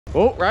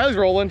Oh, Riley's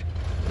rolling.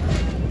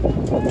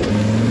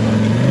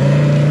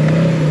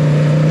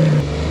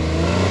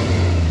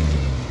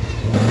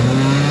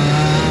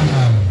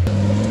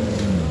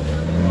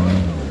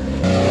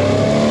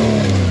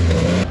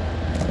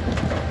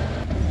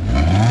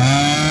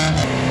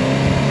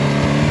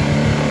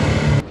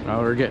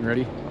 We're getting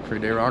ready for a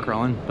day rock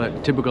crawling,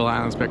 but typical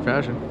Islandspec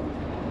fashion.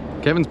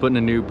 Kevin's putting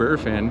a new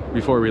berth in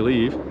before we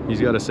leave.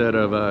 He's got a set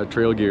of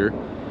trail gear,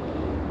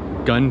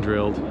 gun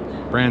drilled,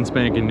 brand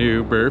spanking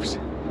new berths.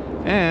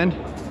 And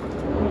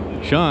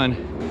Sean,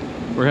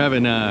 we're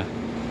having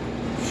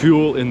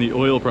fuel in the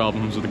oil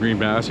problems with the Green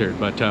Bastard,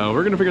 but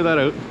we're gonna figure that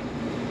out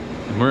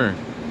and we're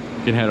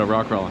gonna head out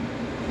rock crawling.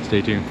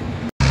 Stay tuned.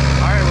 All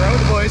right, we're out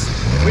with the boys.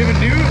 We have a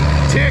new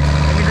tick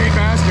in the Green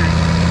Bastard,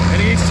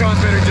 and against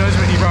Sean's better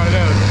judgment, he brought it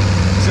out.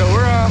 So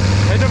we're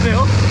heading up the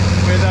hill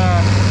with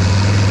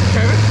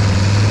Kevin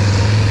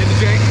in the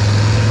jank,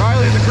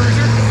 Riley in the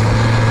cruiser,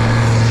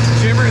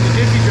 Jimmer in the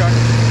Gipsy truck.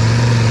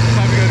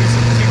 Time to go do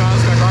some Team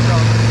Islandspec rock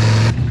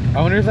crawling.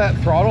 I wonder if that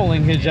throttle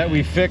linkage that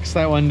we fixed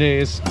that one day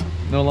is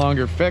no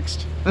longer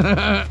fixed.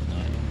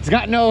 It's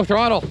got no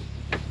throttle.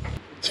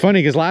 It's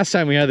funny because last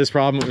time we had this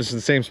problem, it was in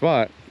the same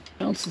spot.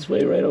 Bounce its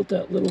way right out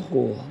that little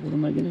hole. What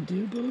am I gonna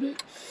do about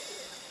it?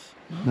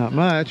 Not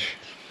much.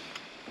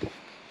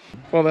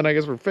 Well, then I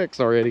guess we're fixed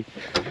already.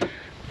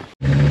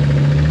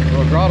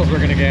 Well, throttle's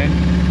working again.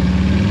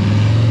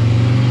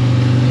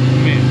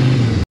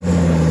 Man.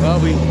 Well,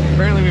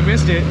 apparently we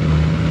missed it.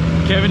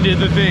 Kevin did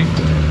the thing.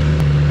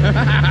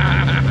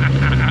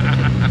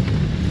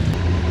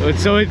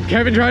 So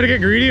Kevin tried to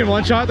get greedy and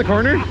one shot the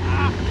corner.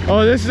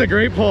 Oh, this is a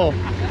great pull.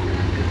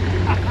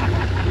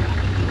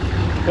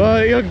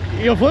 Well,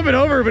 you'll flip it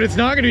over, but it's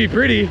not going to be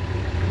pretty.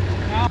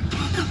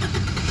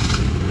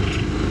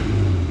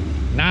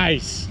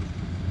 Nice.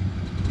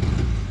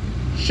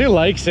 She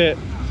likes it.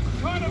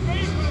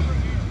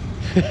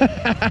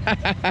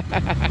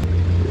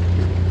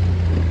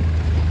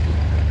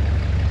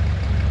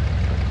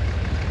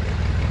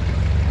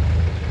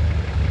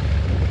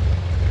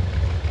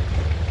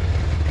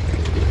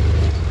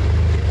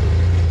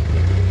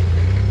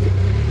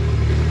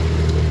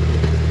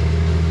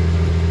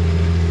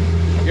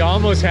 You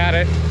almost had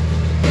it.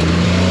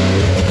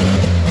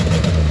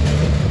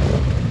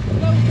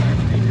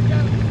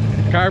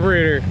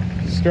 Carburetor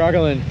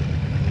struggling.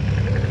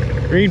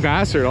 Green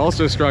Bastard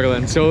also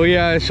struggling. So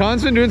yeah,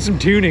 Sean's been doing some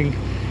tuning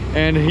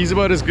and he's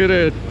about as good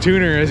a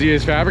tuner as he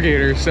is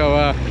fabricator.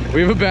 So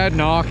we have a bad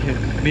knock in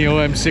the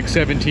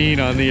OM617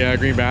 on the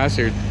Green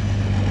Bastard.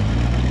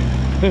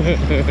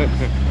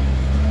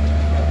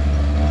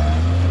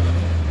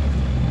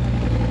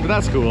 But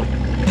that's cool.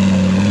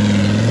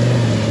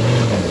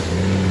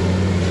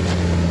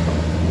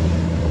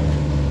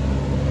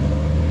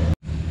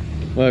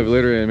 Well, I've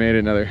literally made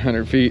another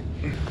 100 feet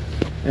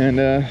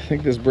and I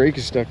think this brake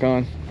is stuck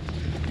on.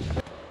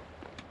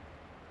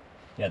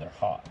 Yeah, they're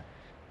hot.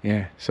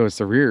 Yeah, so it's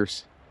the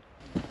rears.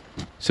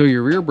 So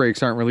your rear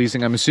brakes aren't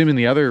releasing. I'm assuming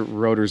the other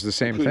rotor's the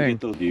same thing.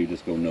 Do you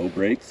just go no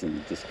brakes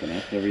and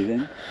disconnect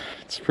everything?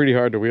 It's pretty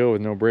hard to wheel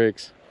with no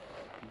brakes.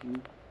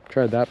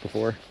 Tried that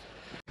before.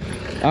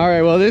 All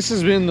right, well, this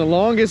has been the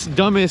longest,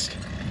 dumbest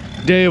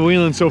day of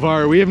wheeling so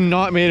far. We have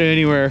not made it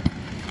anywhere.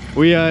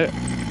 We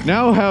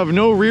now have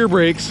no rear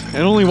brakes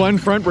and only one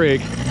front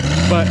brake,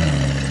 but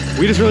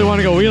we just really want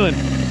to go wheeling.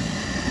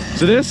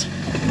 So this,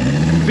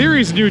 in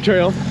theory, is a new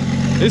trail.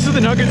 This is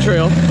the Nugget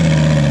Trail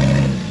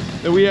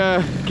that we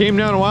came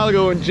down a while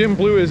ago and Jim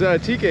blew his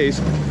T-case.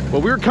 Well,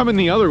 we were coming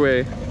the other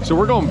way, so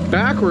we're going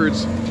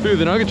backwards through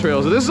the Nugget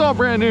Trail. So this is all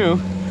brand new,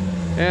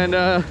 and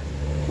we're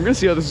gonna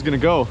see how this is gonna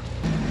go.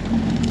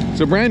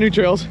 So brand new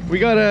trails. We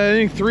got I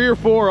think 3 or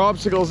 4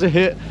 obstacles to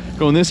hit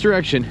going this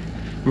direction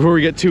before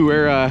we get to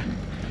where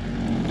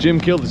Jim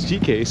killed his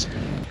T-case.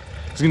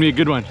 It's gonna be a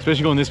good one,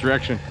 especially going this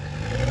direction.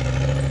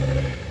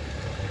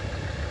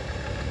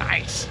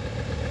 Nice.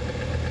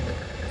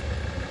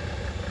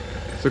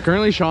 So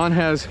currently Sean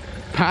has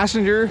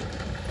passenger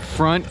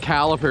front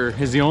caliper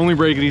is the only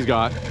brake that he's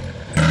got.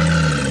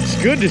 It's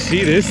good to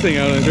see this thing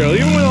out on the trail,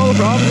 even with all the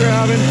problems we're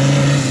having.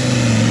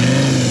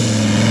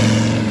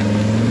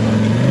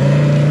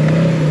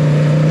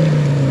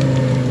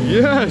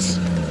 Yes.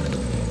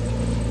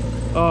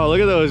 Oh, look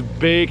at those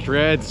baked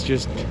reds,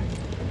 just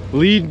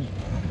lead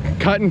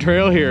cutting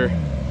trail here.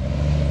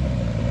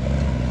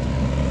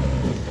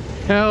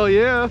 Hell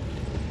yeah.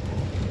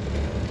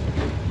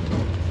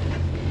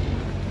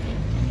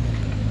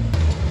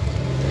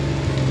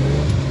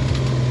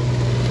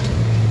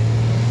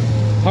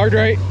 Hard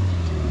right.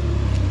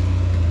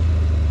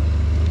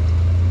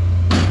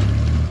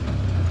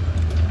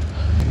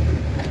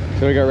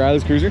 So we got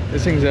Riley's Cruiser.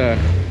 This thing's a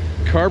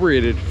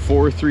carbureted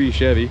 4.3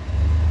 Chevy.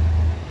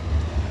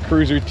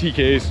 Cruiser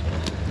TKs,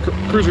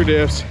 Cruiser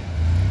diffs,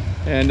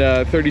 and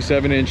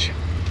 37-inch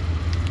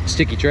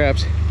sticky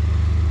traps.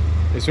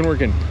 It's been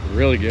working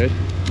really good.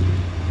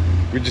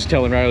 We're just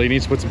telling Riley he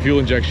needs to put some fuel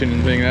injection in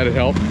the thing, that'd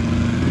help.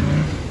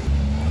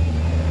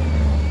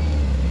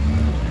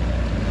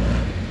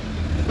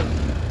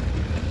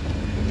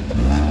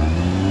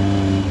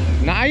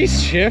 Nice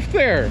shift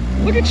there.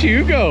 Look at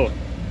you go.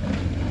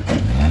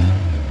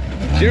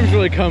 Jim's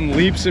really come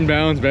leaps and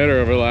bounds better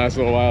over the last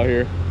little while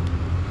here.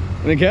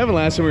 And then Kevin,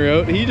 last time we were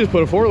out, he just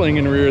put a 4-link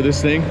in the rear of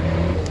this thing.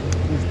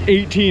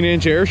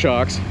 18-inch air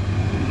shocks.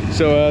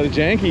 So the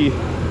janky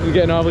is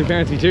getting awfully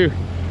fancy too.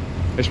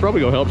 I should probably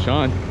go help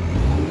Sean.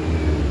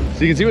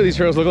 So you can see what these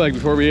trails look like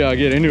before we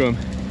get into them.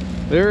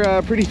 They're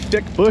a pretty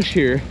thick bush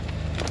here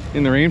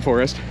in the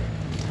rainforest.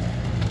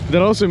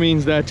 That also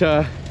means that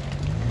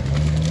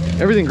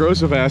everything grows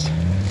so fast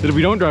that if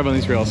we don't drive on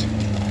these trails,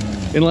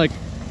 in like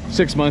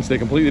 6 months they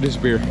completely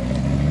disappear.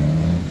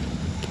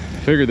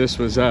 Figured this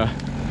was gonna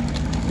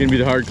be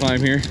the hard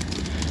climb here.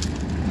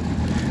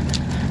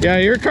 Yeah,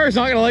 your car's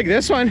not gonna like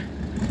this one.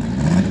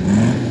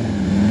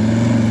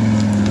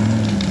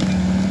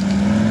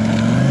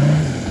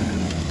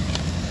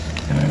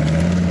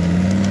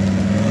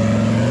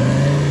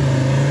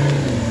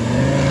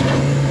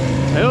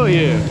 Hell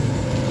yeah.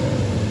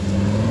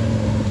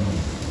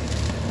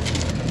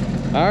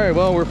 All right,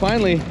 well, we're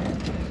finally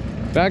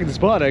back at the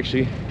spot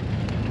actually,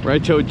 where I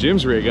towed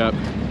Jim's rig up.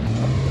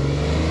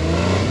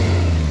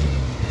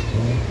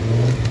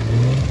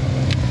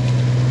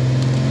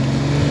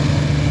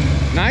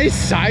 Nice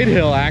side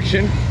hill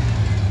action.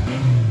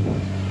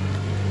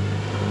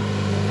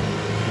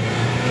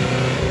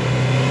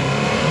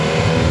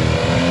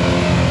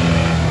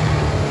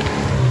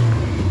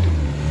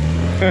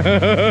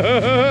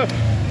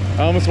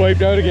 I almost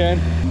wiped out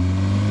again.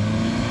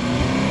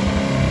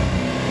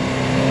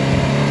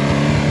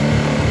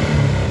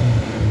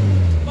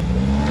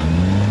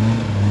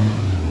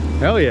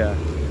 Hell yeah.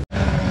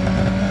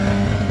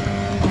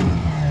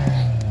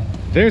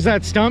 There's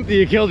that stump that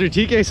you killed your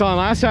TK on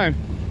last time.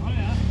 Oh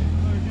yeah.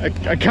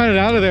 I cut it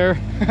out of there.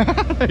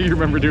 You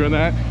remember doing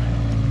that?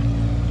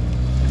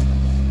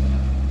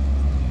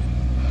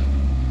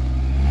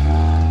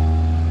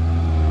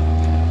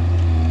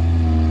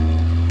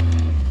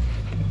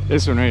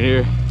 This one right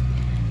here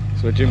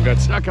is what Jim got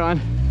stuck on.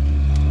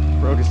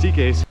 Broke his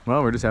T-case.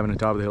 Well, we're just having a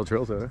top of the hill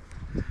trail today.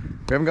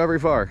 We haven't got very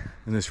far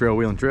in this trail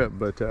wheeling trip,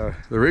 but the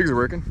rigs are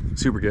working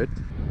super good.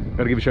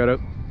 Gotta give a shout out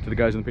to the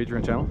guys on the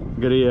Patreon channel.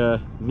 We got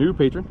a new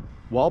patron,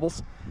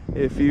 Wobbles.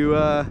 If you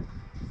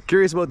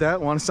curious about that,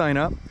 want to sign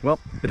up, well,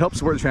 it helps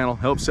support the channel,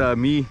 helps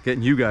me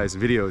getting you guys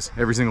videos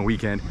every single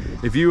weekend.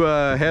 If you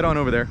head on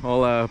over there,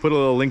 I'll put a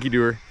little linky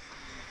doer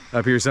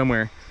up here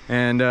somewhere,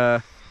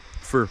 and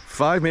for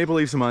 5 maple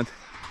leaves a month,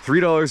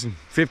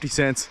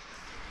 $3.50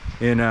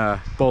 in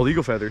bald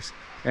eagle feathers,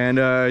 and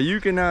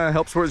you can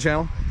help support the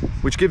channel,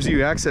 which gives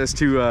you access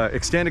to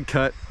extended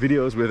cut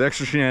videos with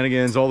extra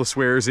shenanigans, all the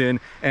swears in,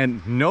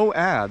 and no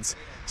ads.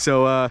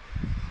 So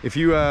if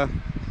you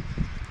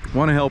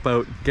want to help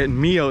out getting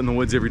me out in the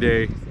woods every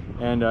day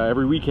and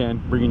every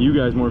weekend bringing you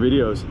guys more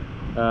videos,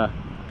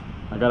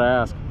 I gotta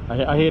ask,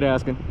 I hate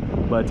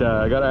asking, but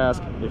I gotta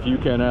ask if you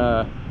can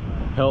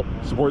help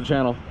support the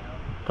channel.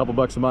 A couple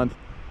bucks a month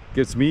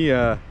gets me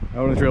out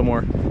on the trail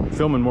more,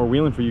 filming more,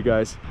 wheeling for you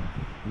guys.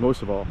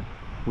 Most of all,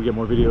 we get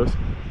more videos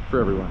for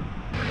everyone.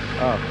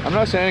 I'm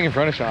not standing in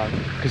front of Sean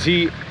because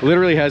he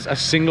literally has a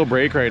single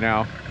brake right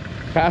now.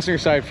 Passenger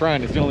side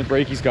front is the only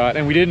brake he's got,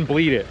 and we didn't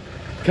bleed it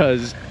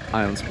because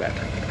Islandspec.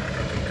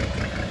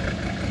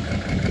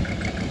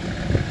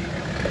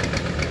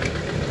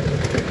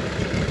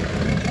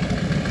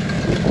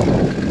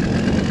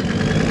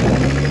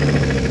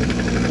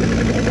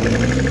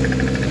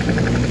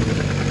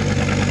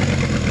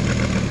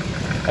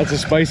 That's a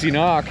spicy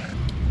knock.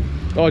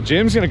 Oh,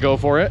 Jim's gonna go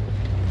for it.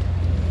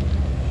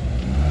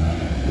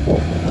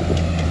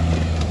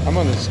 I'm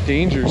on the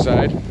danger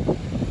side.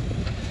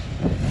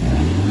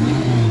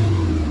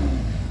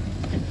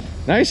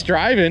 Nice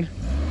driving.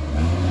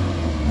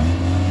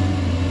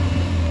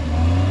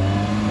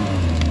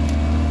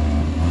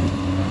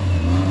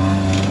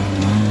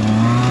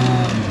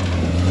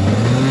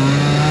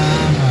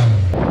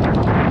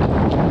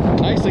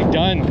 Nicely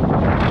done.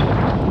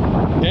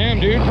 Damn,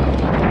 dude.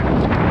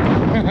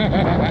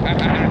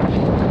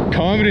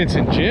 Confidence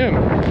in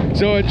Jim.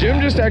 So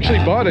Jim just actually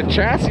bought a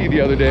chassis the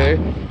other day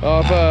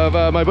off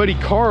of my buddy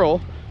Carl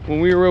when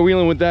we were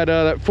wheeling with that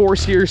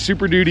 4-seer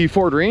Super Duty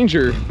Ford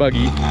Ranger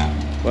buggy.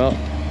 Well,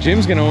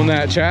 Jim's gonna own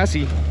that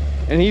chassis,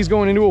 and he's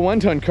going into a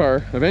 1-ton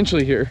car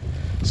eventually here.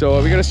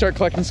 So we gotta start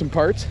collecting some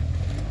parts,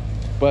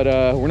 but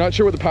we're not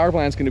sure what the power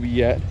plant's gonna be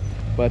yet.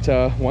 But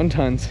 1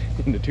 ton's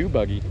into 2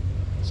 buggy.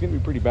 It's gonna be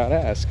pretty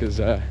badass because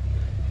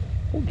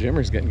old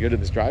Jimmer's getting good at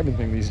this driving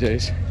thing these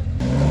days.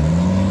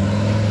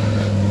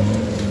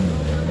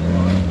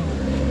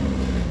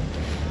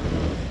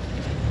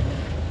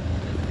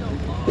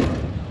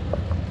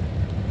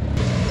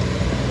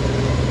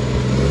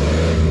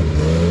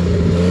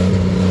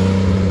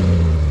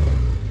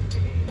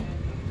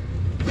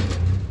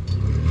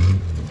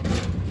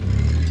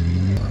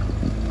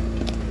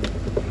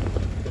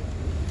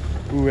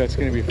 Ooh, that's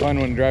gonna be fun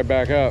when we drive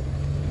back up.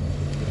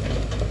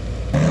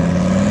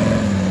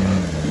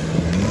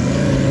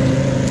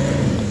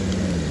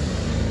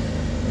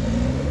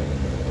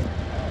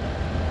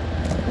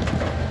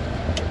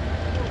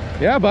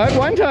 Yeah, bud,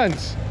 1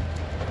 tons.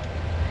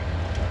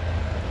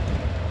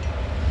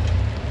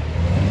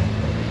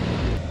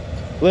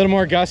 A little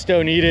more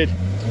gusto needed.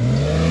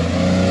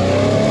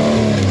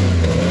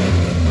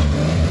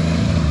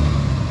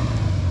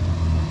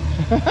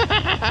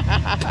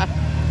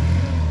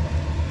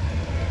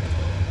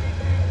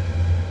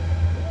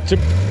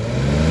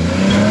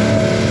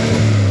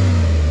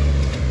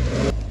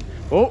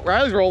 Oh,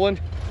 Riley's rolling.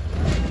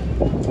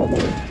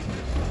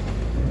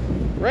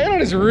 Right on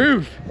his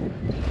roof.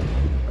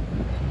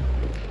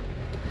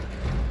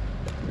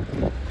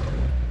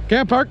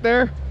 Can't park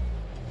there.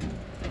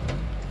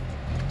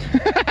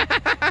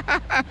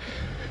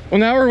 Well,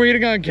 now we're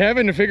waiting on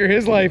Kevin to figure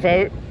his life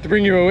out to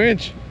bring you a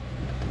winch.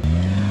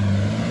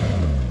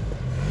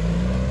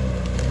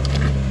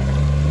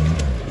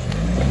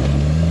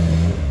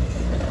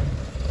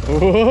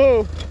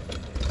 Whoa.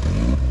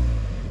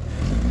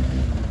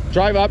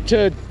 Drive up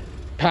to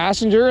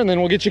passenger and then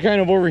we'll get you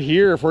kind of over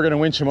here if we're gonna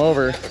winch him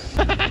over.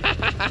 We're getting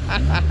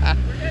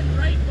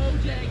right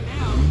Mojang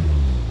now.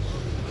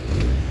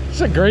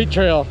 It's a great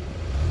trail.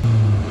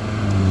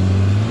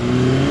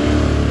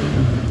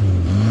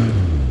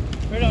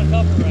 Right on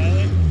top of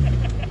Riley.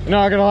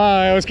 Not gonna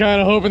lie, I was kind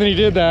of hoping that he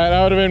did that.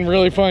 That would have been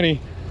really funny.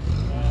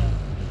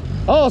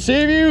 I'll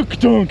save you.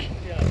 Ka-dunk.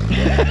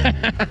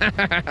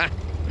 Yeah.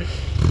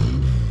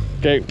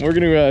 Okay, we're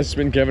gonna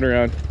spin Kevin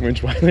around,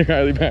 winch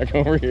Riley back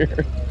over here.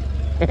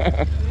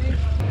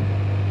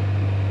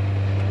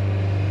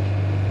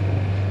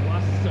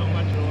 Lost so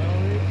much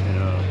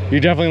oil. You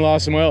definitely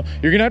lost some oil.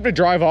 You're gonna have to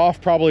drive off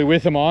probably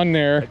with him on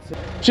there.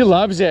 She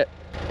loves it.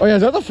 Oh yeah,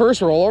 is that the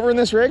first rollover in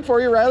this rig for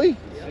you, Riley?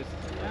 Yeah.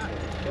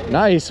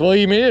 Nice, well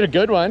you made it a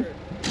good one.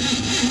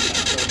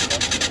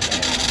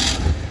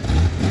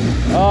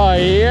 Oh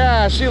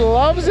yeah, she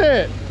loves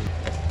it.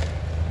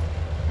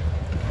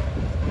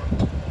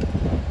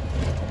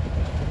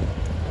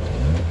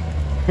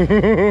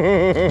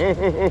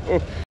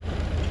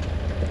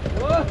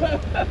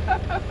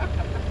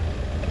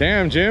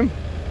 Damn, Jim.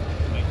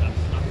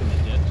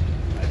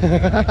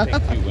 Take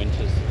 2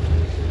 winches.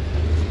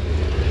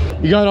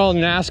 You got all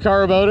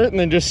NASCAR about it and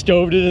then just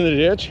stoved it in the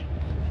ditch?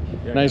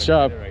 Yeah, Nice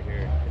job. Right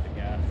here, hit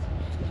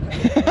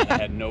the gas. I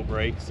had no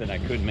brakes and I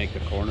couldn't make the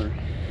corner.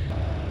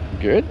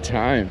 Good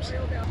times.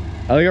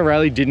 I think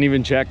Riley didn't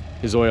even check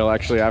his oil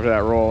actually after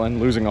that roll and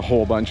losing a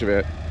whole bunch of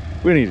it.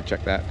 We need to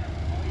check that.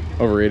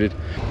 Overrated.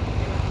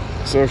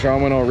 So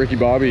Sean went all Ricky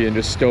Bobby and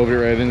just stoved it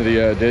right into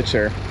the ditch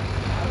there.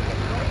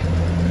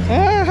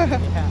 Ah!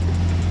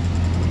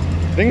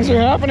 Things are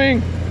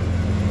happening.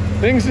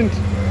 Things and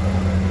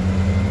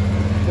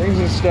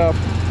stuff.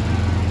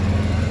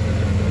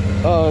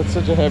 Oh, it's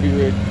such a heavy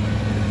rig.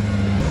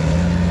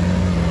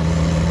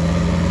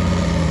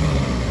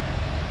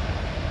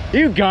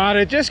 You got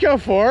it. Just go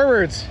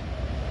forwards.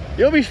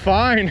 You'll be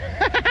fine.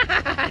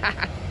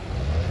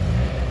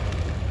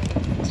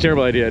 It's a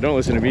terrible idea. Don't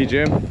listen to me,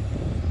 Jim.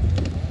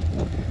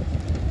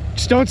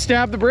 Just don't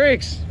stab the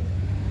brakes.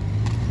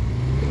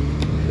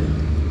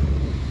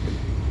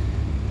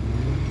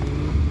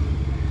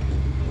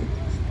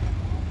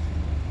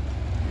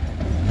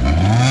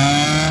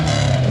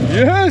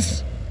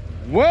 Yes!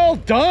 Well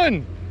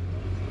done!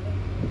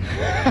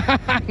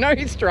 Now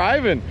he's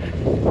driving.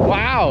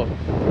 Wow.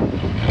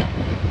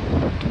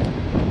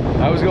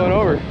 I was going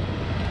over.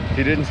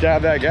 He didn't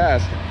stab that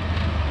gas.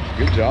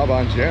 Good job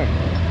on Jim.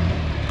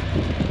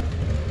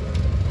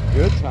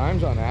 Good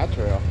times on that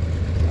trail.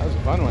 That was a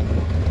fun one.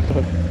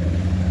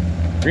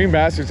 Green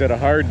Bastards had a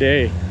hard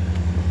day.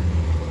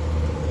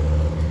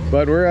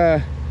 But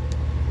we're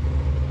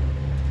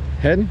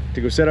heading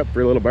to go set up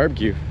for a little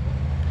barbecue.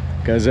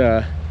 Because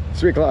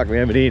 3 o'clock, we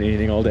haven't eaten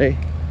anything all day.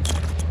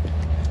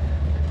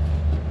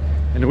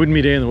 And it wouldn't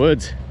be a day in the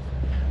woods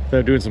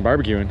without doing some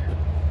barbecuing.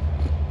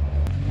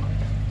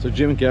 So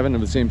Jim and Kevin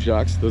have the same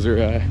shocks. Those are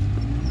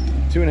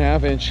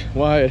 2.5 inch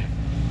wide,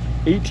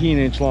 18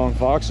 inch long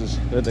Foxes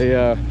that they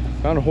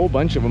found a whole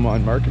bunch of them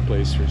on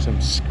Marketplace for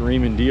some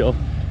screaming deal.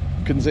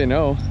 Couldn't say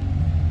no.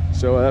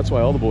 So that's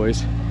why all the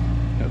boys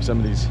have some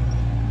of these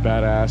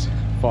badass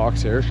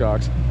Fox air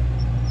shocks,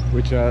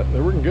 which they're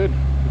working good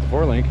with the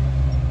 4-link.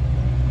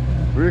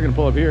 We're gonna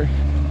pull up here,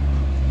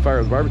 fire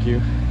up the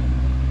barbecue,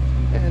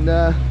 and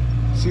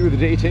see where the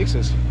day takes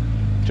us.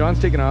 John's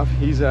taking off.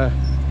 He's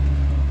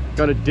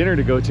got a dinner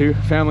to go to,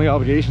 family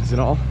obligations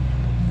and all.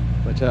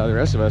 But the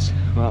rest of us,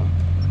 well,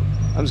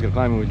 I'm just gonna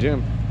climb in with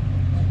Jim.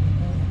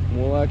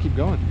 We'll keep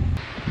going.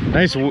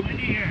 Nice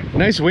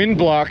wind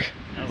block.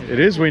 It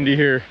is windy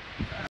here.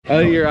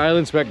 Your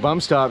Islandspec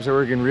bump stops are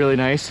working really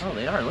nice. Oh,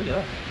 they are. Look at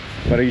that.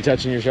 But are you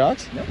touching your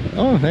shocks? Nope.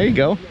 Oh, there you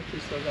go.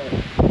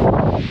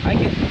 I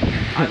can.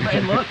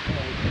 And look.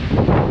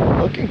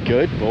 Looking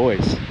good,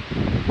 boys.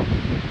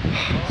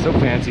 So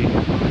fancy.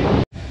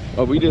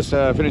 Oh, we just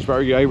finished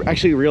barbecue. I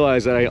actually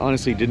realized that I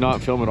honestly did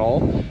not film at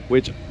all,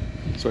 which,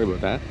 sorry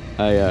about that.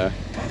 I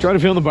tried to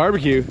film the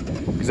barbecue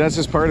because that's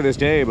just part of this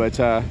day, but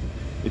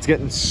it's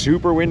getting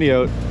super windy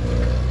out.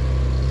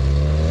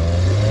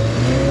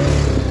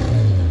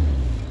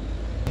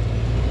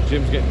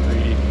 Jim's getting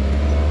greedy.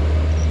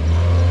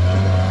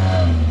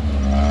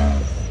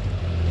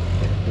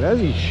 As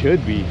he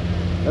should be.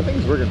 That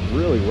thing's working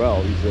really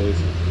well these days.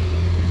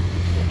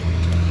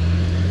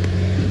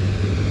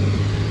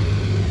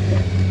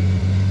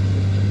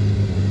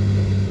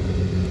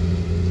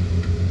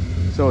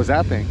 So is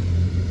that thing.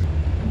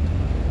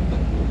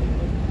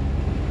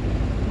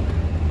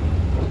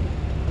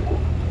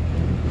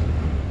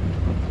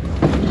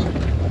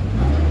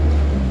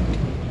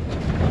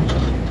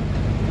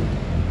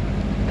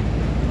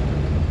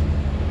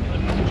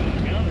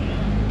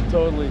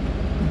 Totally.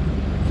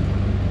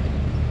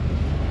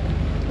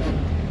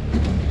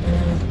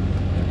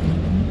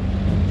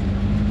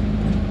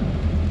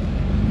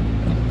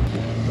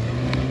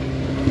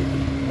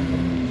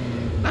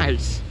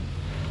 Nice.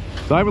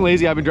 So I've been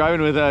lazy. I've been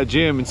driving with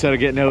Jim instead of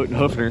getting out and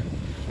hoofing her.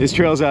 This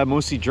trail's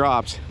mostly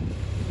drops,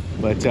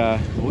 but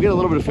we'll get a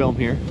little bit of film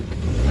here.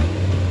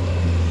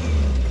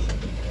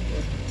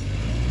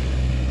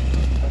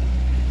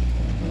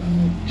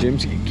 Jim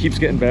keeps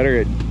getting better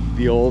at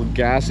the old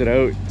gas it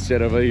out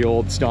instead of the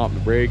old stomp the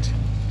brakes.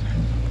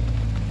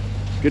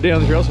 Good day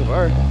on the trail so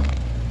far.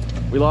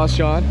 We lost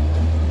Sean,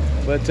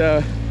 but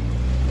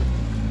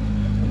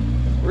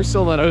we're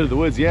still not out of the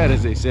woods yet,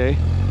 as they say.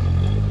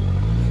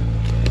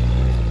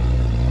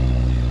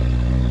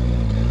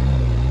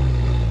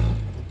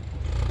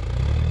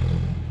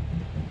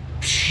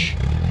 Psh,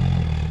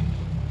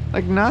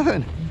 like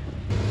nothing.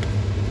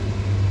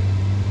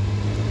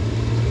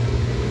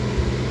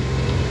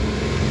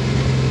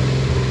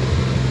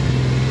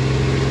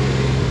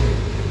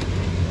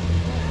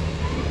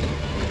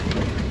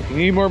 You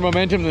need more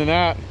momentum than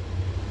that.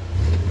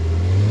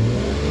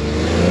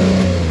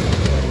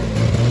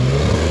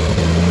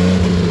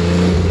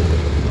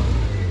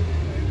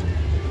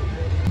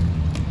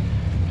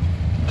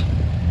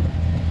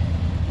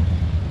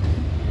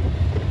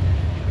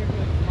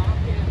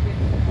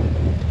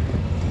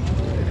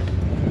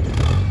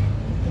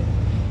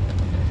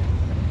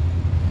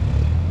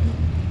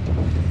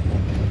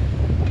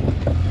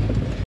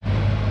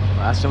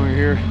 Last time we were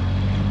here,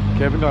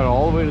 Kevin got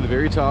all the way to the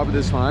very top of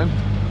this climb,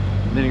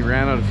 and then he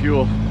ran out of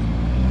fuel.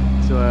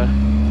 So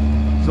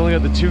he's only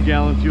got the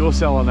 2-gallon fuel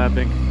cell on that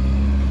thing.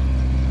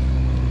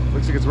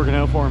 Looks like it's working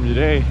out for him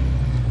today.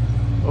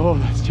 Oh,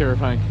 that's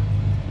terrifying.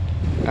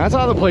 That's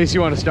not the place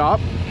you want to stop.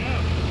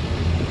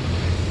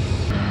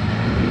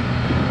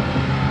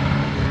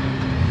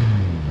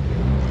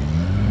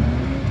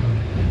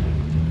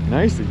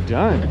 Nicely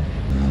done.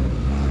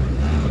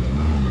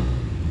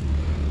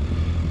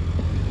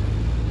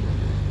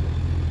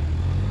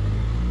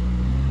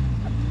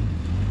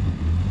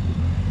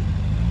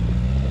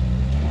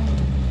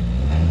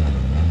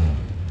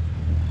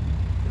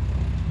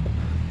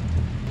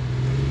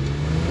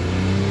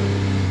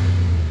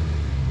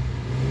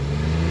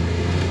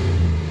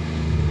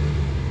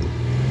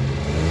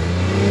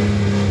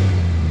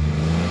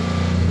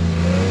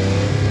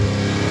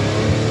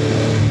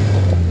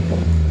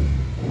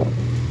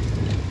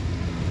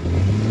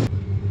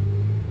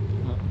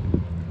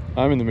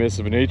 I'm in the midst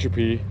of a nature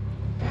pee.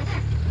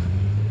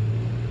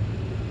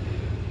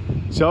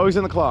 It's always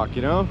in the clock,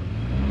 you know?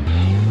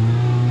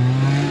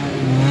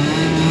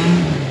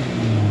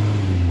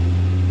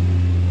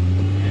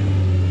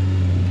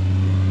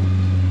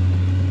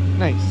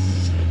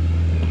 Nice.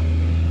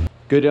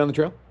 Good day on the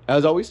trail,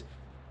 as always.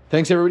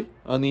 Thanks everybody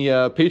on the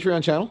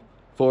Patreon channel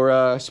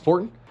for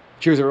supporting.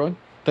 Cheers everyone.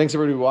 Thanks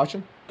everybody for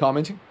watching,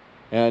 commenting,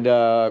 and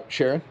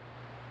sharing.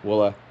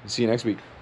 We'll see you next week.